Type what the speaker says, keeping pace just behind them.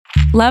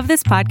Love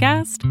this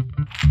podcast?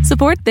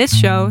 Support this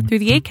show through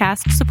the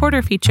Acast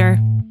supporter feature.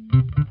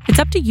 It's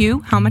up to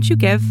you how much you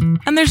give,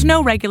 and there's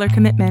no regular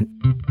commitment.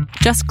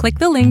 Just click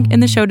the link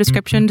in the show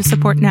description to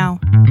support now.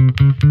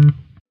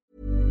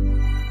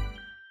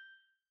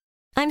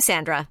 I'm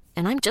Sandra,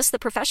 and I'm just the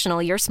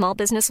professional your small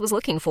business was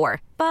looking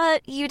for.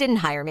 But you didn't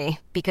hire me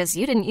because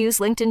you didn't use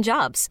LinkedIn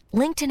Jobs.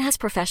 LinkedIn has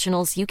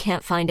professionals you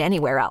can't find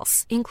anywhere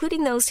else,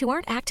 including those who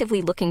aren't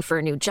actively looking for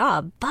a new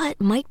job, but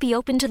might be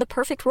open to the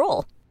perfect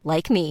role,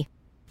 like me.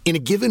 In a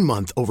given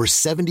month, over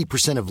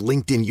 70% of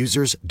LinkedIn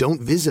users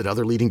don't visit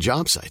other leading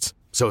job sites.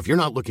 So if you're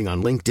not looking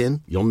on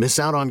LinkedIn, you'll miss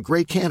out on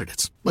great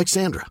candidates like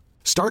Sandra.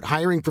 Start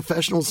hiring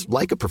professionals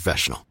like a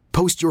professional.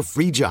 Post your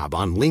free job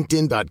on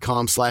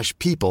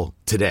linkedin.com/people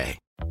today.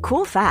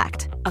 Cool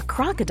fact, a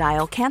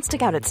crocodile can't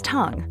stick out its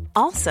tongue.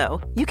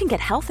 Also, you can get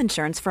health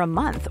insurance for a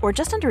month or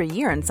just under a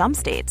year in some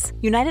states.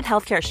 United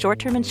Healthcare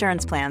short-term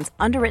insurance plans,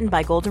 underwritten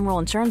by Golden Rule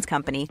Insurance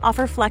Company,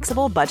 offer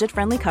flexible,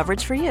 budget-friendly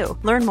coverage for you.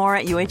 Learn more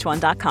at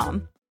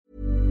uh1.com.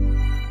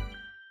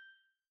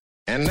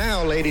 And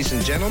now, ladies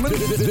and gentlemen,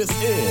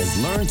 this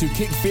is Learn to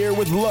Kick Fear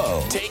with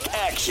Low. Take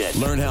action.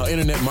 Learn how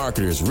internet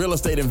marketers, real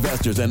estate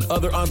investors, and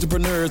other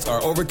entrepreneurs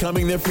are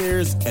overcoming their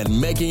fears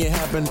and making it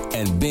happen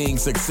and being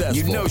successful.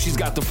 You know she's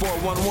got the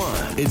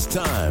 411. It's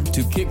time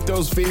to kick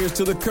those fears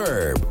to the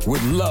curb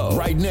with Low.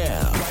 Right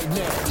now.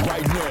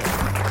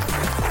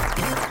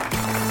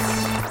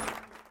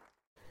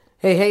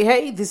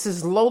 Hey, this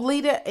is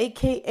Lolita,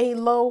 aka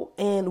Low,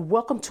 and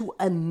welcome to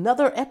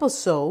another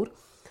episode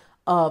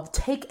of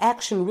Take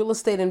Action Real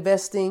Estate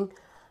Investing.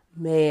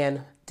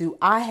 Man, do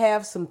I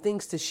have some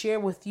things to share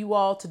with you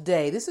all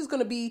today. This is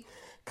going to be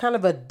kind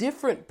of a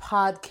different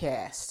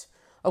podcast,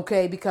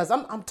 okay? Because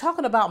I'm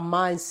talking about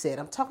mindset.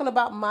 I'm talking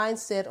about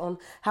mindset on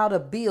how to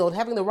build,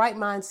 having the right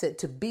mindset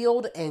to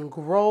build and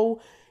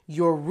grow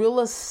your real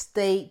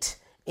estate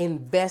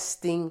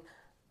investing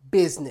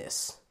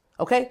business,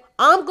 okay?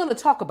 I'm going to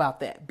talk about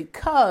that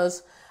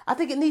because I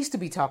think it needs to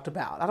be talked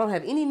about. I don't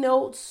have any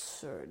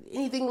notes or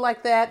anything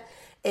like that.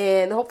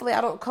 And hopefully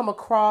I don't come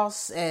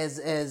across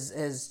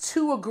as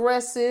too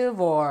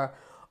aggressive or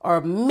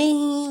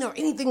mean or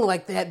anything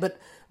like that. But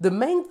the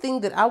main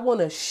thing that I want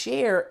to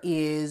share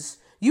is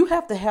you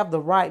have to have the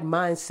right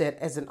mindset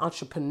as an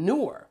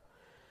entrepreneur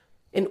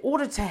in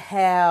order to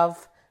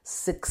have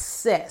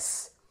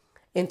success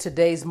in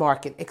today's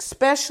market,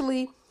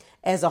 especially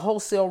as a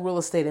wholesale real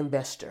estate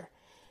investor.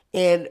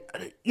 And,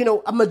 you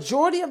know, a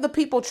majority of the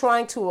people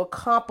trying to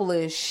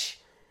accomplish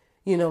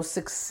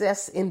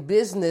success in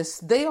business,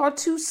 they are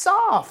too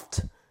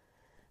soft.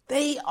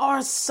 They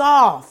are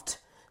soft.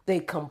 They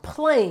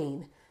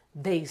complain.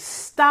 They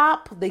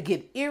stop. They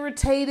get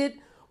irritated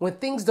when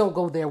things don't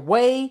go their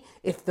way.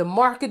 If the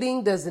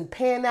marketing doesn't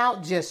pan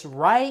out just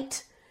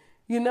right,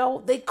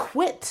 they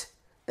quit.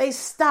 They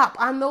stop.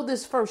 I know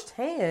this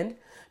firsthand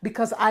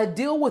because I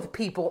deal with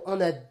people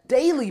on a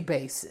daily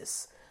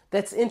basis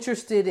that's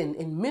interested in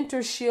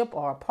mentorship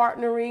or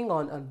partnering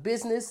on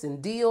business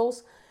and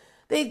deals.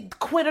 They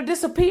quit or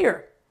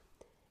disappear.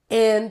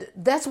 And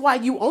that's why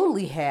you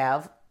only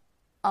have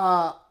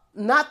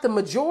not the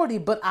majority,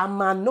 but a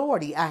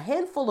minority, a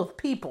handful of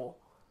people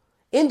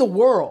in the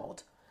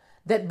world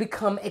that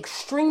become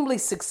extremely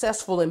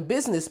successful in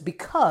business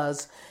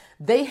because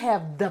they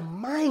have the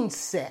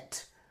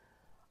mindset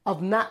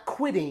of not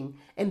quitting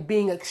and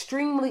being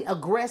extremely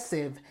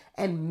aggressive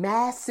and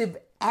massive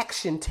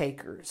action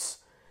takers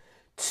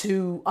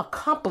to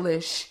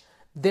accomplish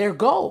their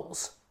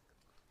goals.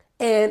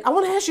 And I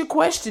want to ask you a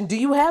question. Do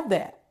you have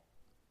that?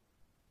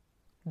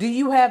 Do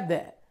you have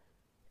that?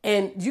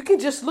 And you can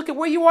just look at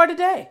where you are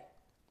today.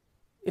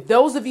 If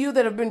those of you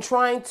that have been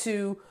trying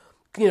to,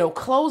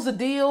 close a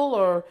deal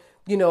or,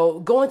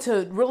 go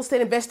into real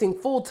estate investing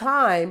full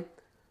time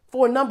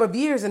for a number of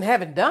years and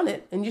haven't done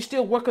it, and you're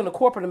still working in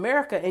corporate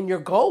America and your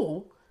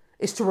goal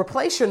is to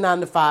replace your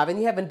 9-to-5 and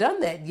you haven't done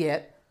that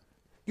yet,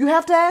 you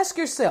have to ask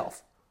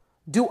yourself,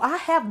 do I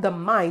have the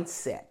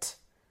mindset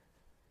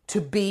to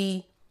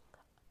be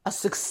a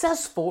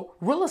successful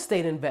real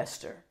estate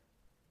investor?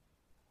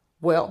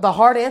 Well, the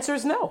hard answer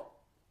is no.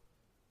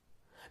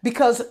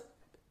 Because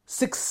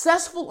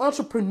successful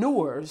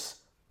entrepreneurs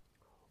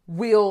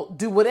will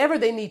do whatever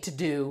they need to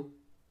do.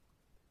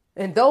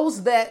 And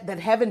those that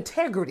have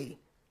integrity,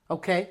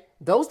 okay?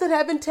 Those that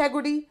have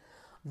integrity,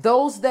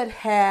 those that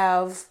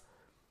have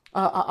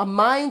a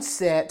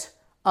mindset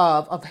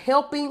of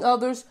helping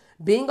others,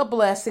 being a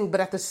blessing,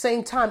 but at the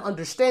same time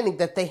understanding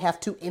that they have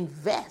to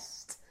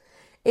invest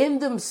in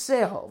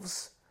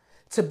themselves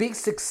to be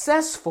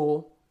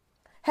successful,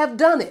 have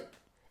done it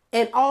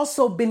and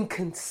also been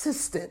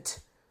consistent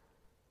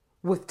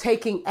with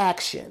taking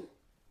action.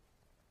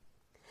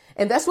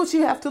 And that's what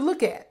you have to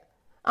look at.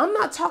 I'm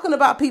not talking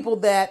about people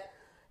that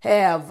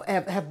have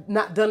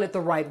not done it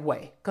the right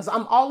way, because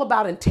I'm all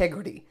about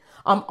integrity.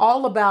 I'm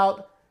all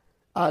about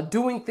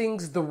doing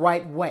things the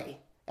right way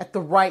at the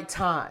right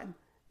time,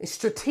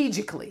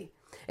 strategically.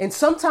 And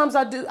sometimes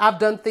I've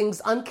done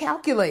things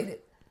uncalculated.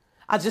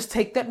 I just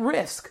take that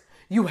risk.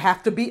 You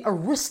have to be a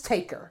risk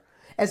taker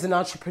as an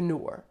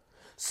entrepreneur.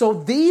 So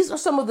these are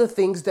some of the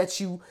things that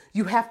you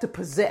have to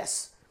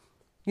possess,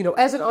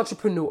 as an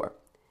entrepreneur,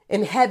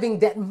 and having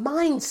that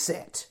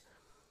mindset,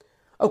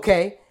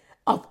 okay,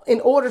 in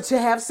order to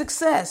have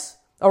success.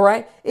 All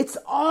right. It's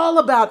all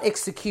about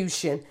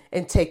execution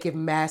and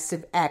taking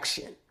massive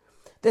action.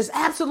 There's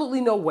absolutely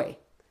no way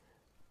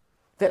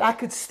that I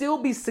could still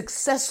be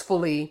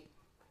successfully,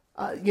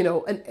 an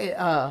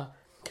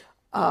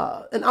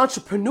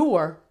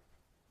entrepreneur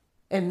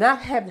and not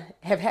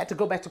have had to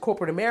go back to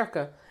corporate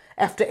America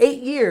after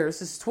 8 years.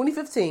 This is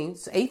 2015.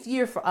 It's the 8th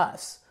year for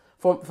us,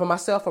 for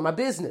myself, for my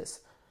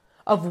business,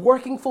 of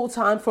working full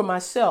time for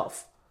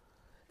myself.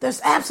 There's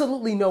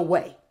absolutely no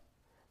way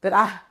that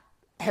I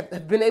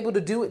have been able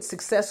to do it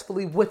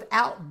successfully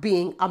without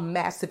being a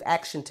massive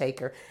action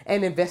taker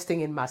and investing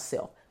in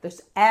myself.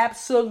 There's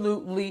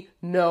absolutely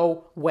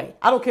no way.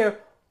 I don't care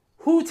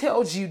who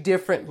tells you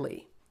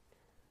differently.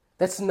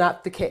 That's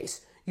not the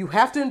case. You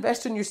have to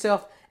invest in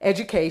yourself,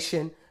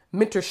 education,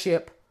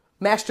 mentorship,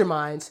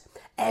 masterminds,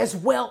 as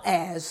well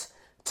as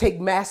take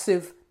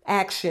massive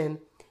action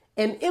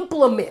and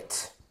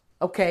implement,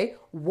 okay,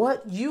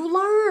 what you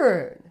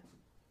learn.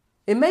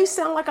 It may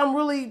sound like I'm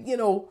really,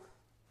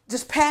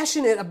 just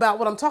passionate about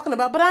what I'm talking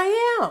about, but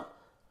I am.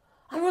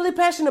 I'm really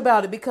passionate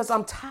about it because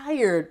I'm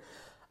tired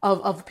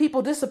of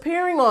people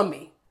disappearing on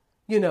me.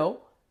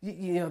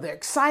 They're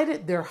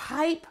excited, they're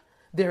hype,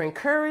 they're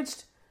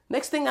encouraged.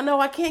 Next thing I know,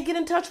 I can't get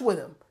in touch with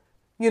them.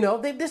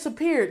 They've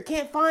disappeared,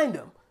 can't find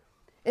them.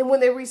 And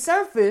when they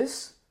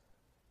resurface,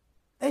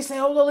 they say,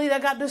 "Oh, Lolita, I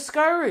got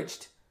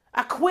discouraged.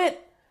 I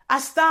quit. I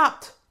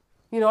stopped.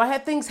 I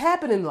had things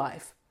happen in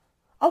life."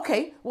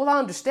 Okay, well, I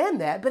understand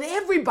that, but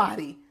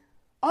everybody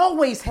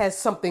always has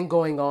something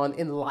going on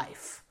in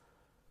life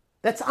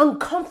that's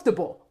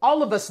uncomfortable.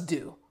 All of us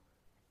do.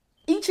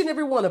 Each and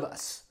every one of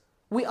us.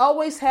 We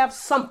always have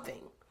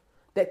something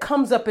that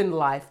comes up in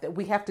life that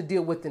we have to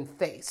deal with and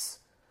face.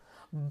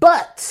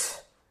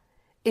 But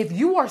if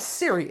you are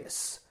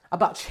serious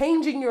about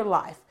changing your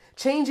life,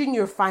 changing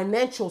your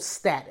financial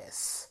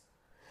status,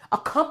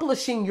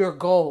 accomplishing your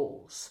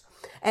goals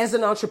as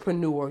an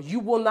entrepreneur, you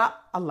will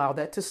not allow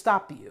that to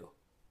stop you.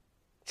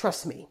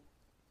 Trust me,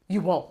 you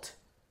won't.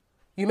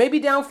 You may be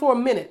down for a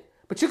minute,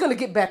 but you're going to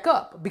get back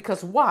up.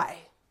 Because why?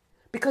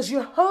 Because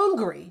you're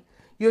hungry,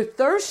 you're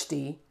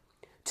thirsty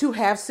to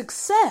have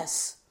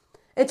success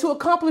and to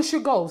accomplish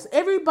your goals.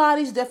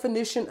 Everybody's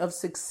definition of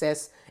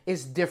success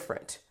is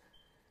different.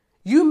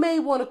 You may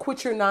want to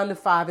quit your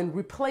 9-to-5 and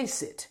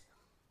replace it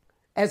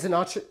as an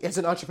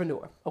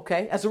entrepreneur,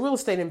 okay? As a real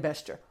estate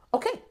investor.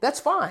 Okay,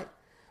 that's fine.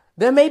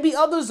 There may be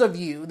others of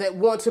you that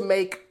want to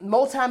make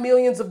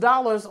multi-millions of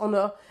dollars on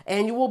an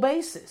annual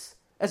basis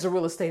as a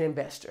real estate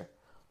investor.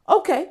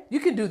 Okay, you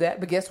can do that,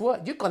 but guess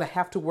what? You're going to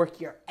have to work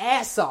your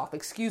ass off.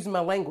 Excuse my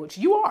language.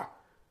 You are.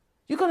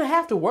 You're going to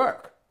have to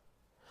work.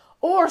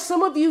 Or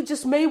some of you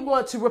just may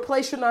want to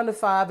replace your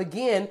 9-to-5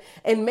 again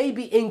and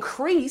maybe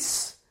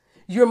increase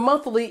your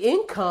monthly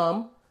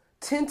income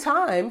 10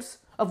 times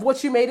of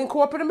what you made in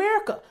corporate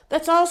America.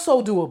 That's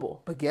also doable.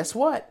 But guess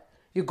what?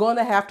 You're going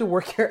to have to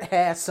work your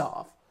ass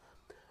off.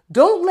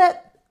 Don't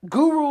let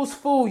gurus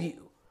fool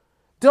you.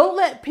 Don't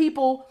let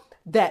people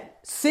that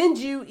send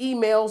you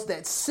emails,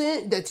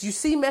 that you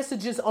see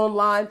messages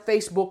online,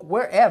 Facebook,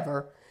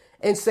 wherever,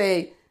 and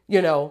say,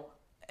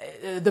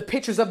 the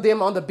pictures of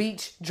them on the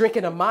beach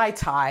drinking a Mai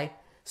Tai,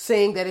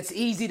 saying that it's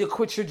easy to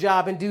quit your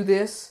job and do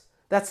this.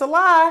 That's a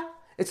lie.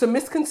 It's a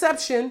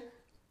misconception.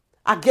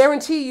 I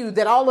guarantee you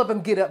that all of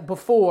them get up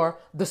before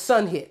the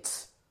sun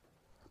hits.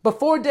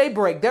 Before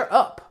daybreak, they're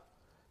up.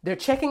 They're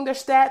checking their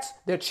stats.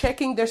 They're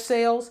checking their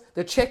sales.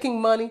 They're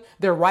checking money.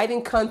 They're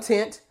writing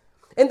content.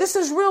 And this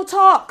is real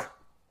talk.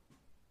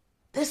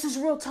 This is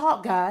real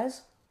talk,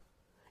 guys.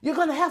 You're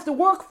going to have to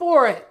work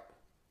for it.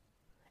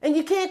 And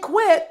you can't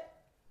quit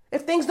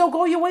if things don't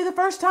go your way the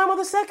first time or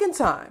the second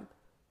time.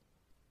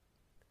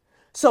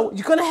 So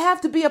you're going to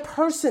have to be a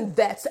person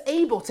that's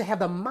able to have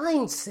the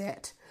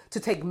mindset to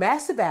take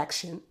massive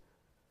action,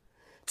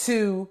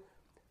 to,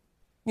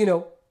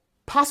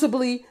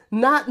 possibly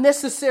not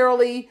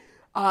necessarily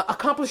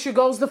accomplish your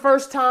goals the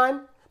first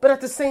time, but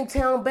at the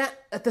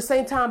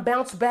same time,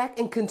 bounce back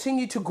and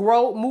continue to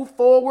grow, move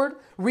forward,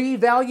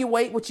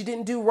 reevaluate what you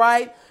didn't do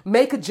right,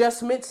 make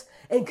adjustments,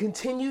 and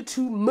continue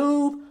to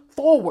move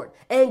forward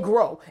and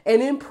grow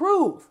and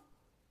improve.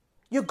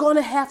 You're going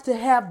to have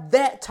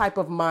that type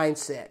of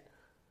mindset.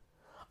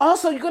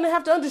 Also, you're going to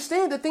have to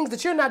understand the things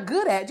that you're not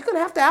good at, you're going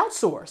to have to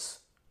outsource.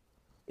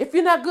 If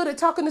you're not good at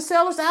talking to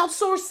sellers,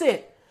 outsource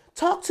it.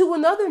 Talk to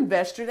another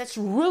investor that's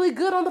really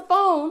good on the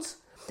phones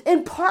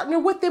and partner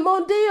with them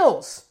on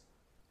deals.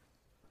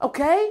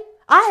 Okay?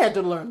 I had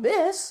to learn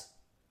this.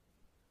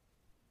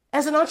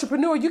 As an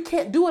entrepreneur, you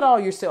can't do it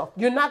all yourself.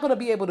 You're not going to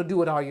be able to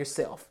do it all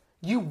yourself.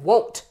 You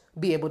won't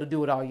be able to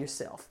do it all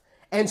yourself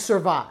and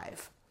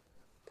survive.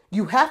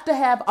 You have to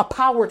have a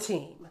power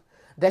team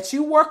that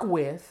you work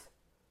with,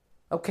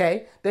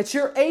 okay, that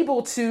you're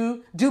able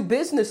to do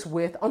business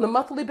with on a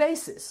monthly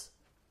basis.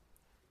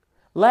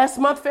 Last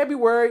month,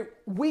 February,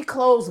 we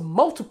closed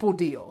multiple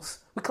deals.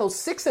 We closed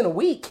 6 in a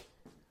week.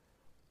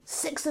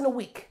 6 in a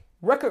week,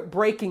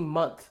 record-breaking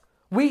month.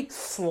 We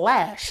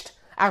slashed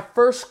our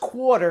first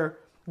quarter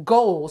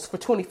goals for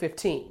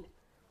 2015.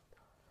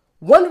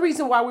 One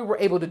reason why we were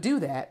able to do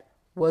that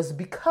was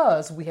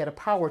because we had a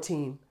power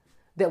team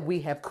that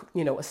we have,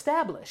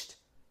 established.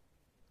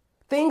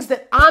 Things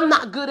that I'm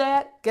not good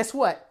at, guess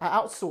what? I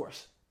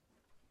outsource.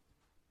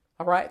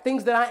 All right.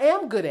 Things that I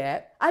am good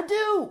at, I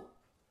do.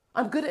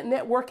 I'm good at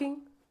networking.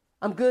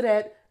 I'm good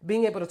at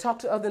being able to talk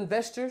to other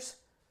investors,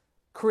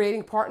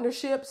 creating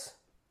partnerships.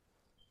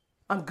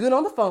 I'm good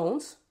on the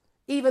phones,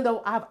 even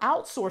though I've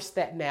outsourced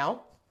that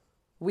now.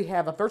 We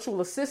have a virtual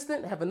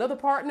assistant, have another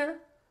partner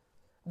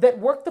that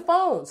work the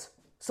phones.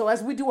 So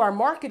as we do our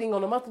marketing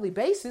on a monthly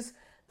basis,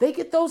 they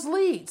get those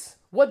leads.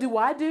 What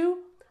do?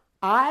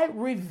 I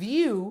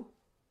review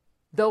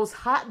those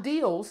hot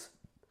deals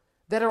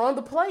that are on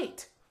the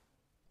plate.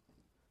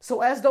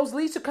 So as those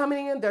leads are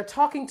coming in, they're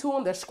talking to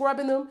them, they're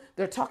scrubbing them,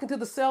 they're talking to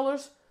the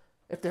sellers.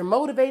 If they're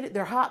motivated,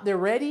 they're hot, they're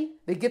ready,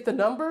 they get the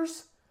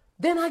numbers,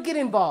 then I get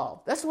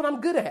involved. That's what I'm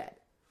good at.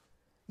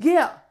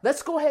 Yeah,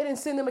 let's go ahead and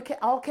send them an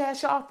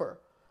all-cash offer.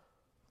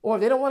 Or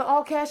if they don't want an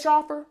all-cash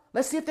offer,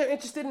 let's see if they're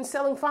interested in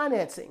selling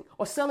financing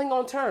or selling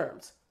on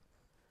terms.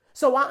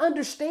 So I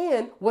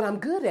understand what I'm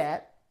good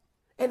at,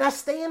 and I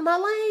stay in my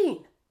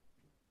lane.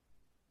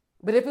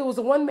 But if it was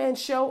a one-man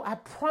show, I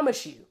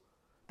promise you,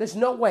 there's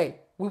no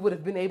way we would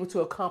have been able to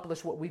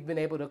accomplish what we've been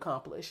able to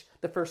accomplish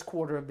the first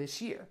quarter of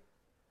this year.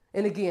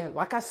 And again,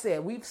 like I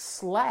said, we've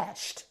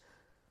slashed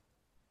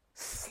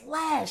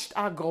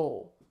our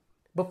goal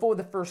before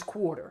the first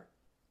quarter.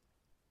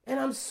 And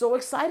I'm so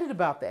excited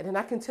about that. And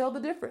I can tell the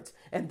difference.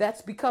 And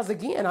that's because,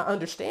 again, I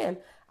understand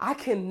I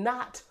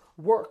cannot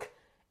work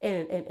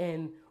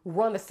and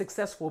run a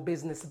successful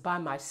business by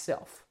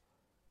myself.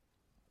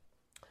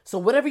 So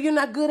whatever you're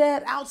not good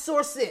at,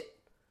 outsource it.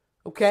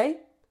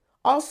 Okay?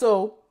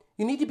 Also,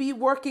 you need to be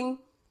working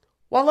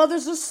while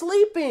others are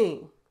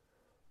sleeping.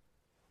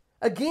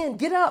 Again,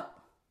 get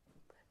up.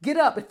 Get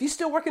up. If you're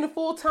still working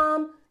full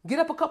time, get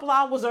up a couple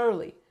hours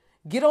early.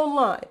 Get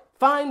online.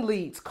 Find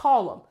leads.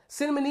 Call them.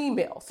 Send them an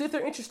email. See if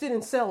they're interested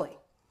in selling.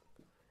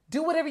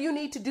 Do whatever you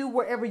need to do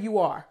wherever you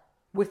are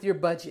with your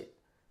budget.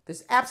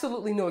 There's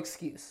absolutely no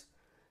excuse.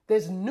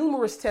 There's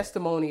numerous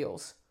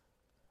testimonials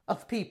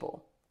of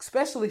people,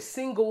 especially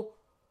single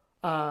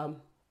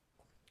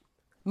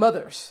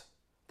mothers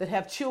that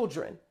have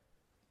children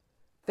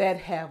that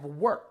have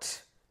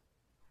worked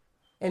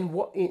and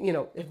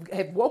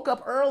have woke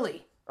up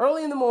early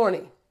in the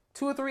morning,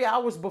 2 or 3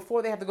 hours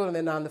before they have to go to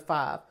their 9 to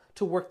 5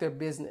 to work their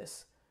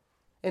business.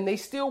 And they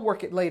still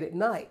work it late at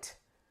night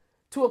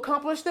to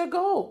accomplish their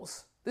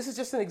goals. This is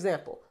just an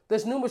example.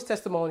 There's numerous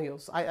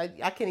testimonials. I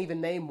can't even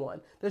name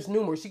one. There's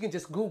numerous. You can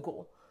just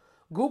Google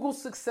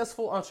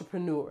successful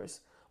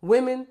entrepreneurs,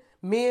 women,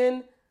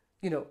 men,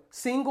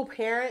 single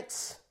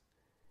parents.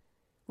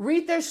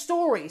 Read their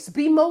stories.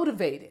 Be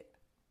motivated.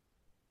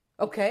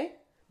 Okay?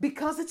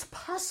 Because it's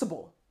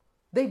possible.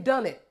 They've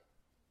done it.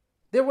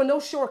 There were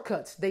no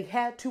shortcuts. They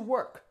had to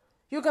work.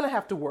 You're going to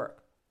have to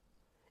work.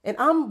 And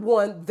I'm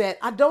one that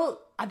I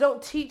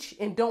don't teach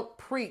and don't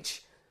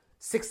preach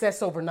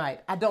success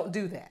overnight. I don't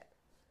do that.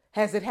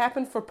 Has it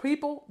happened for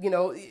people,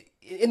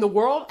 in the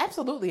world?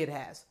 Absolutely it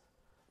has.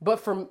 But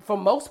for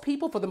most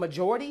people, for the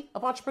majority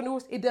of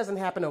entrepreneurs, it doesn't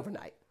happen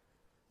overnight.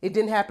 It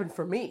didn't happen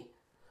for me.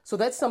 So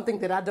that's something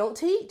that I don't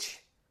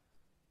teach.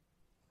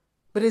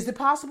 But is it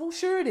possible?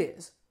 Sure it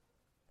is.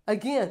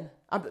 Again,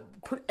 I'm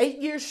 8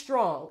 years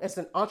strong as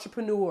an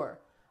entrepreneur.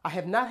 I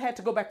have not had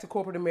to go back to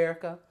corporate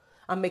America.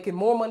 I'm making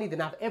more money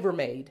than I've ever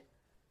made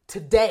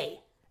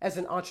today as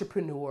an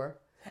entrepreneur.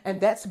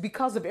 And that's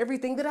because of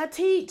everything that I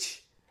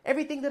teach,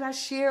 everything that I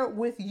share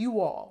with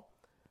you all.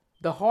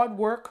 The hard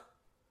work,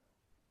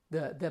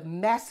 the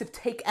massive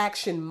take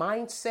action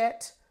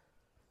mindset,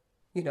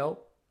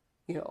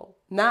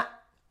 not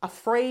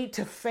afraid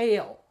to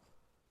fail.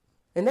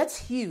 And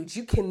that's huge.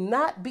 You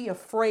cannot be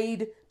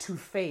afraid to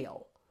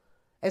fail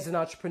as an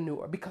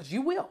entrepreneur because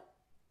you will.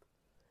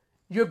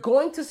 You're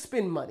going to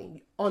spend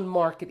money on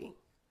marketing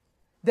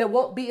that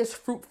won't be as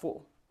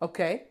fruitful,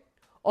 okay?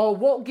 Or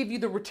won't give you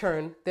the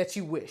return that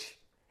you wish.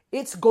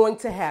 It's going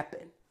to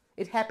happen.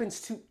 It happens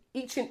to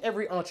each and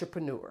every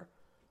entrepreneur,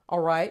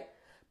 all right?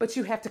 But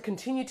you have to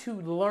continue to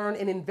learn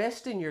and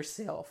invest in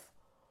yourself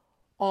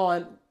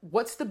on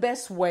what's the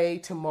best way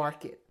to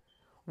market.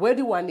 Where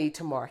do I need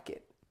to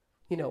market?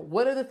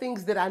 What are the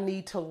things that I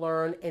need to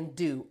learn and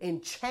do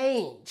and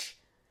change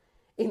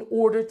in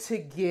order to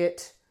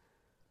get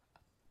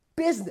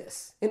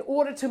business, in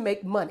order to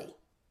make money?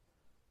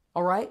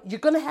 All right? You're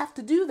going to have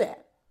to do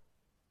that.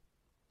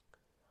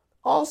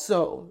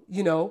 Also,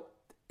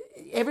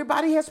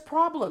 everybody has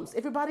problems.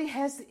 Everybody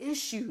has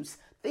issues.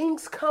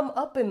 Things come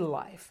up in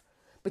life,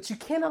 but you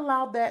can't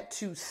allow that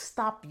to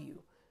stop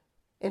you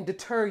and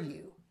deter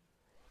you.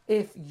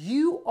 If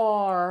you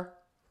are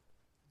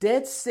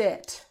dead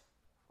set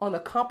on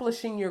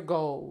accomplishing your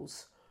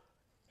goals,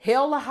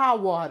 hell or high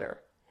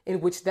water, in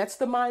which that's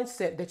the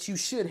mindset that you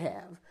should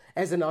have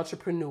as an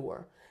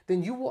entrepreneur,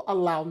 then you will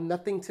allow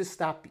nothing to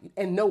stop you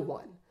and no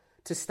one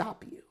to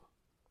stop you.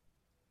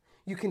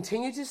 You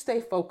continue to stay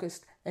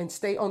focused and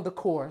stay on the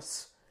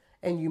course,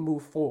 and you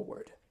move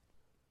forward.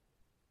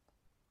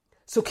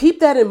 So keep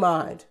that in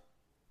mind.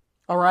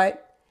 All right.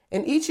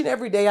 And each and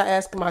every day I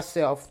ask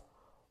myself,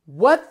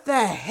 what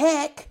the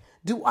heck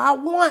do I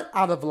want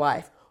out of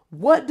life?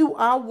 What do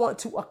I want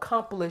to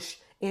accomplish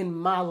in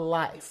my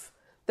life?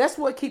 That's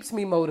what keeps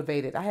me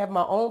motivated. I have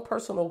my own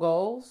personal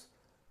goals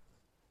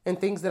and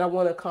things that I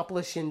want to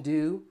accomplish and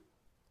do.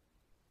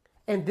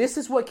 And this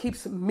is what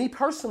keeps me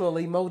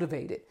personally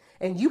motivated.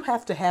 And you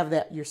have to have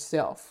that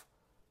yourself.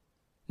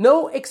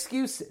 No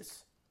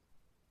excuses.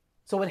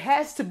 So it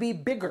has to be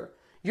bigger.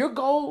 Your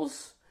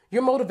goals,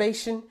 your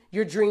motivation,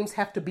 your dreams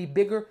have to be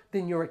bigger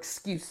than your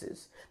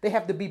excuses. They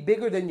have to be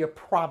bigger than your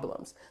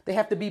problems. They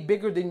have to be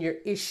bigger than your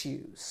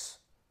issues.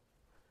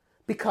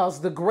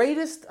 Because the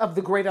greatest of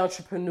the great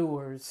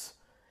entrepreneurs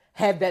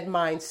had that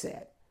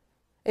mindset.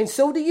 And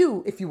so do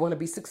you if you want to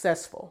be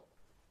successful.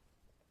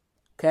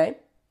 Okay?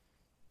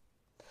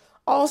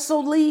 Also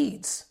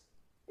leads.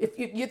 If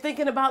you're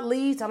thinking about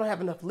leads, I don't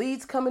have enough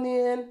leads coming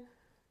in,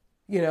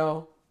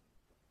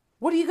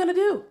 what are you going to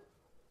do?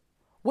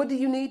 What do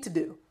you need to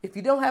do? If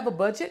you don't have a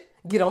budget,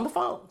 get on the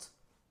phones.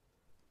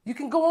 You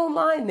can go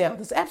online now.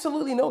 There's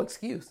absolutely no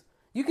excuse.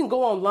 You can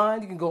go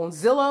online. You can go on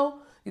Zillow.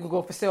 You can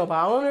go for sale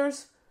by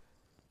owners.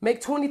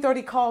 Make 20,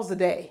 30 calls a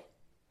day.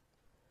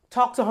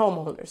 Talk to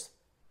homeowners.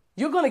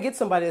 You're going to get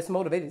somebody that's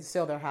motivated to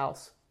sell their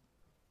house.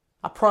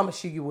 I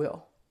promise you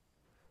will.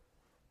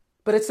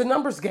 But it's a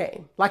numbers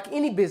game. Like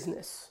any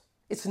business,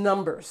 it's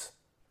numbers.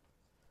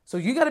 So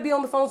you got to be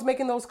on the phones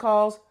making those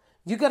calls.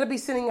 You got to be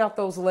sending out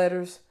those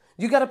letters.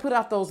 You got to put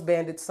out those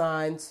bandit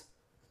signs.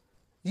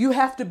 You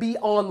have to be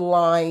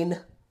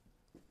online.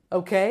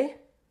 Okay?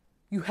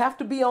 You have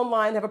to be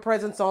online, have a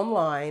presence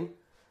online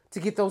to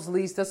get those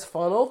leads that's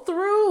funneled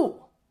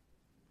through.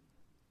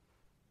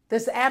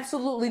 There's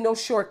absolutely no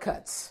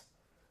shortcuts.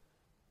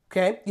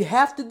 Okay? You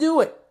have to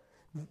do it.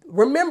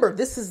 Remember,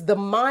 this is the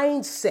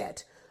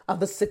mindset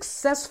of a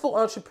successful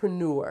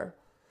entrepreneur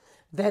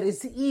that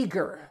is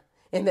eager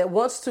and that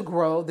wants to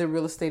grow their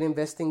real estate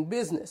investing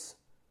business.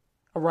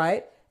 All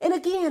right? And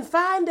again,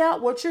 find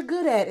out what you're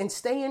good at and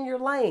stay in your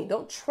lane.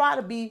 Don't try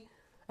to be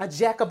a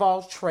jack of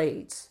all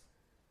trades.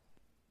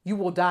 You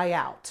will die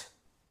out.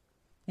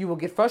 You will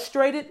get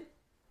frustrated.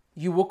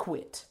 You will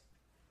quit.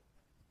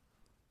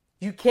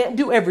 You can't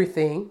do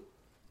everything,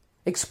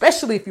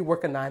 especially if you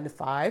work a 9 to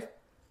 5,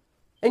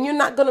 and you're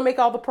not going to make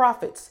all the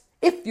profits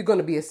if you're going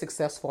to be a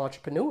successful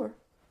entrepreneur.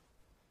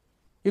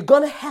 You're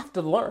going to have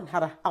to learn how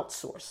to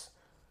outsource.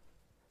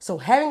 So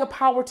having a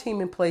power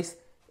team in place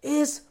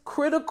is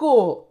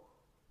critical.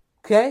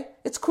 Okay?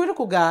 It's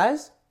critical,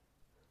 guys.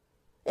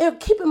 And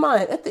keep in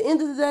mind, at the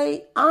end of the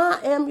day, I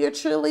am your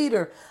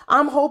cheerleader.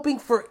 I'm hoping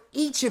for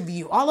each of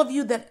you, all of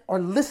you that are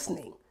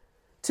listening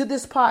to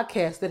this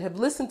podcast, that have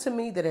listened to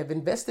me, that have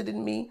invested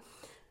in me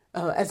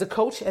as a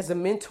coach, as a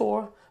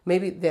mentor,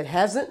 maybe that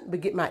hasn't,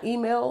 but get my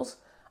emails.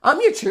 I'm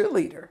your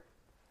cheerleader.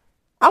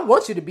 I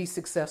want you to be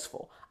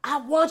successful. I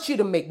want you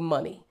to make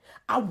money.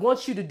 I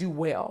want you to do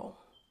well.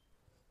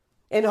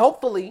 And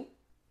hopefully,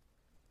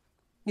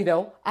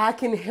 I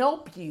can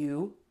help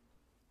you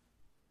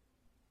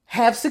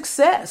have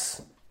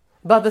success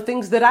by the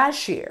things that I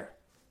share.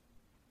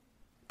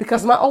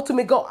 Because my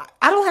ultimate goal,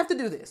 I don't have to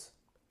do this.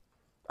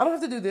 I don't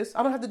have to do this.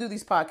 I don't have to do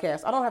these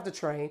podcasts. I don't have to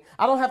train.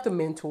 I don't have to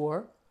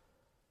mentor.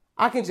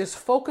 I can just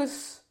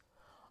focus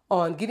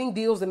on getting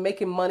deals and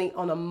making money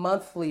on a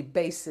monthly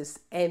basis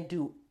and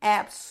do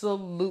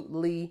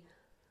absolutely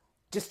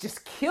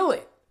just kill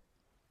it.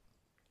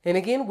 And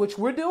again, which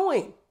we're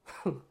doing.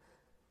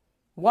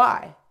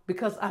 Why?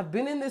 Because I've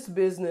been in this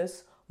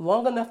business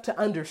long enough to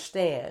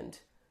understand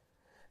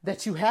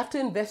that you have to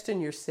invest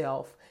in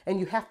yourself and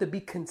you have to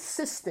be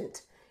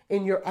consistent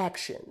in your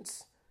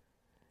actions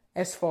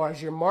as far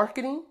as your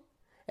marketing,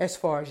 as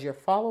far as your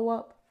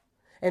follow-up,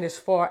 and as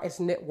far as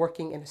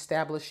networking and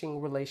establishing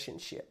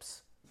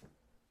relationships.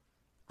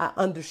 I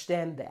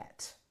understand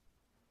that.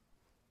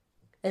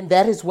 And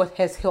that is what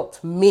has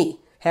helped me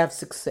have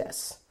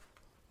success.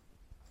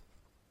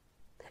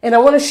 And I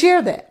want to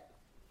share that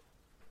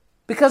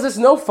because it's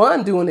no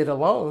fun doing it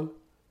alone.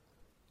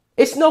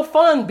 It's no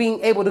fun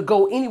being able to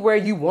go anywhere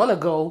you want to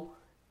go,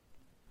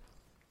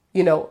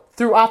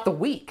 throughout the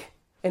week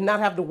and not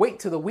have to wait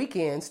till the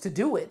weekends to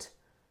do it.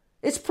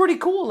 It's pretty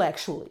cool,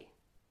 actually.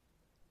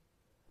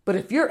 But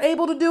if you're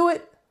able to do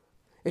it,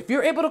 if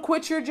you're able to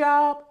quit your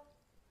job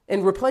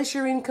and replace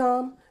your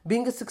income,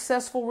 being a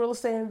successful real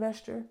estate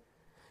investor,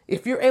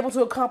 if you're able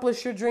to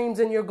accomplish your dreams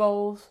and your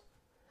goals,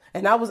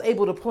 and I was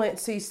able to plant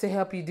seeds to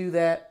help you do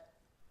that,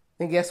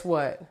 then guess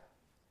what?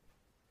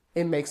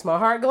 It makes my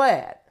heart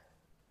glad.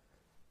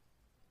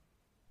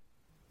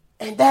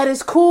 And that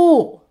is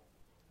cool.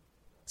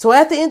 So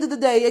at the end of the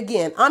day,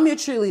 again, I'm your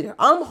cheerleader.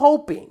 I'm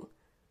hoping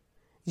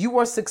you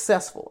are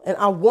successful. And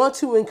I want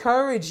to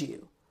encourage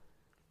you.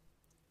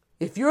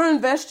 If you're an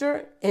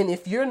investor and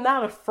if you're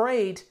not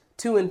afraid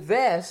to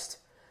invest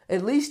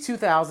at least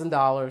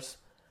 $2,000,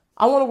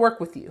 I want to work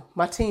with you,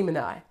 my team and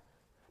I.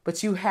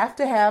 But you have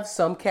to have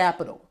some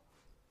capital.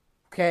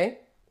 Okay?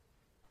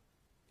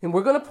 And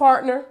we're going to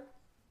partner.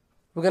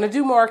 We're going to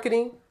do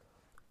marketing.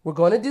 We're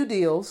going to do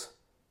deals.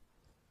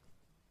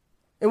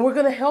 And we're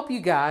going to help you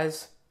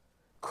guys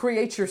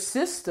create your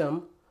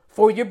system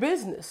for your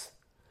business.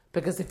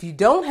 Because if you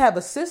don't have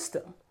a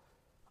system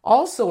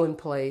also in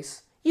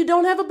place, you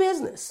don't have a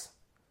business.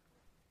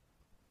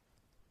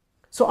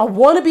 So I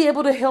want to be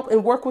able to help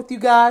and work with you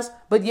guys.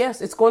 But yes,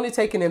 it's going to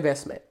take an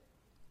investment.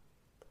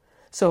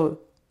 So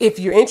if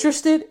you're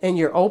interested and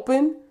you're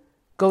open,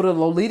 go to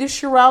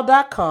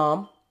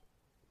lolitasherrell.com,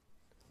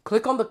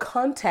 click on the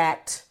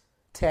contact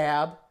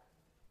tab,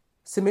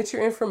 submit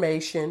your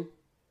information,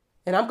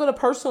 and I'm going to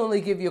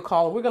personally give you a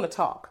call and we're going to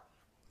talk.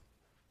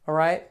 All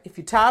right. If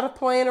you're tired of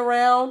playing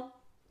around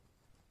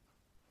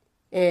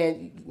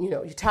and,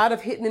 you're tired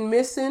of hitting and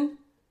missing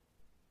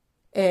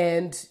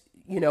and,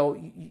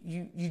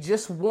 you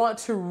just want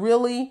to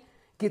really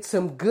get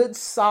some good,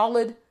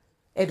 solid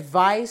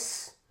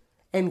advice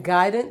and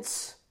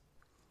guidance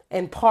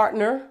and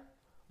partner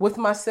with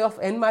myself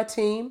and my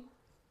team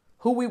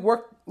who we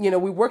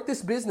work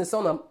this business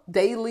on a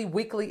daily,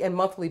 weekly, and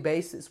monthly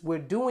basis. We're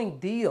doing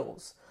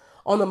deals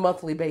on a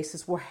monthly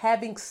basis. We're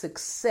having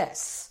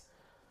success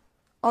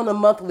on a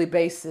monthly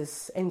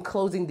basis and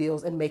closing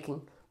deals and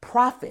making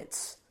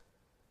profits.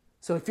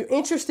 So if you're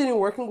interested in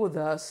working with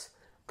us,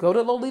 go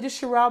to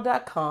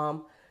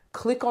lolitasherrell.com,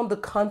 click on the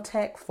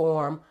contact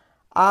form.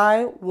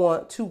 I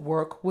want to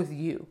work with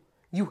you.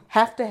 You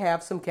have to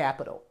have some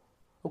capital,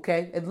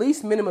 okay? At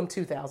least minimum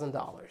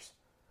 $2,000.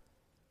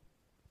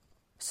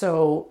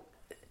 So,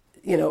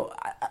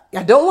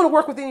 I don't want to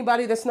work with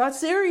anybody that's not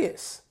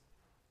serious.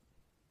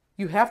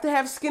 You have to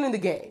have skin in the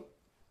game.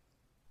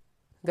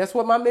 That's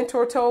what my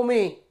mentor told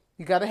me.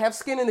 You got to have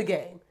skin in the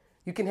game.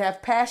 You can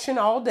have passion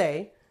all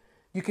day.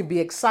 You can be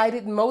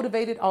excited and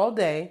motivated all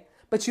day,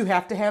 but you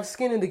have to have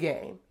skin in the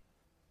game.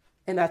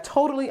 And I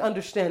totally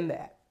understand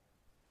that.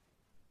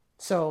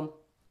 So,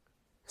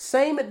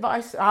 same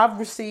advice I've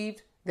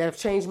received that have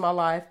changed my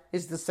life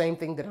is the same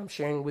thing that I'm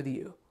sharing with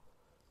you.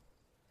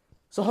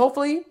 So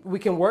hopefully we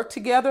can work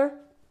together.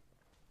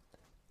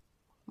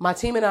 My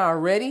team and I are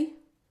ready.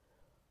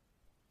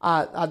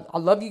 I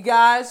love you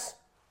guys.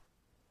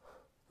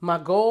 My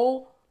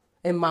goal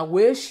and my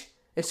wish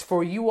is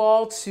for you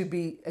all to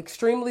be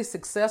extremely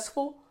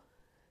successful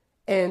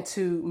and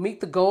to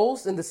meet the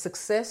goals and the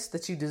success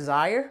that you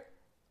desire.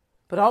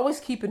 But always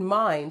keep in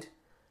mind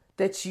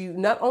that you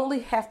not only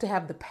have to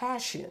have the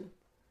passion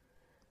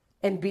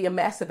and be a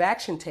massive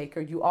action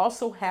taker, you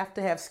also have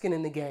to have skin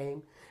in the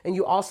game, and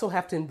you also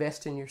have to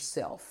invest in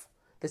yourself.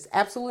 There's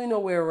absolutely no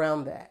way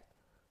around that.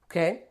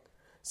 Okay?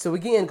 So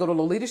again, go to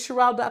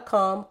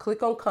lolitasherrell.com,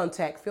 click on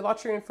contact, fill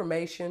out your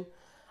information.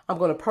 I'm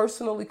going to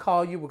personally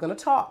call you. We're going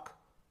to talk.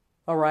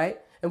 All right?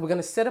 And we're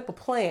going to set up a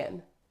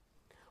plan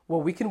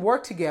where we can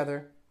work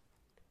together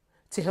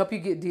to help you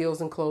get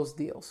deals and close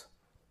deals.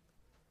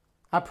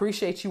 I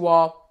appreciate you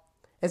all.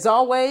 As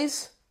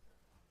always,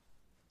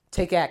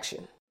 take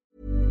action.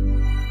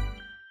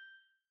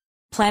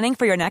 Planning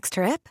for your next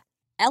trip?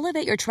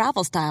 Elevate your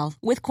travel style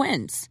with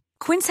Quince.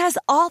 Quince has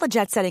all the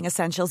jet-setting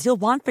essentials you'll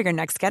want for your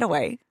next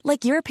getaway,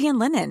 like European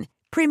linen,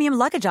 premium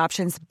luggage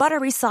options,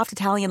 buttery soft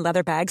Italian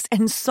leather bags,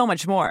 and so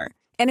much more.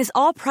 And is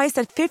all priced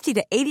at 50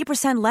 to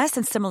 80% less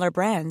than similar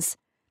brands.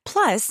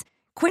 Plus,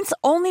 Quince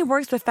only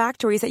works with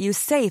factories that use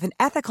safe and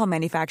ethical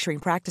manufacturing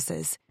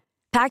practices.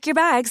 Pack your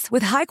bags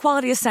with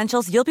high-quality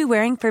essentials you'll be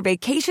wearing for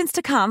vacations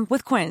to come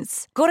with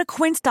Quince. Go to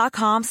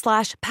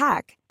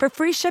quince.com/pack for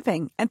free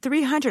shipping and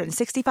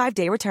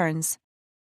 365-day returns.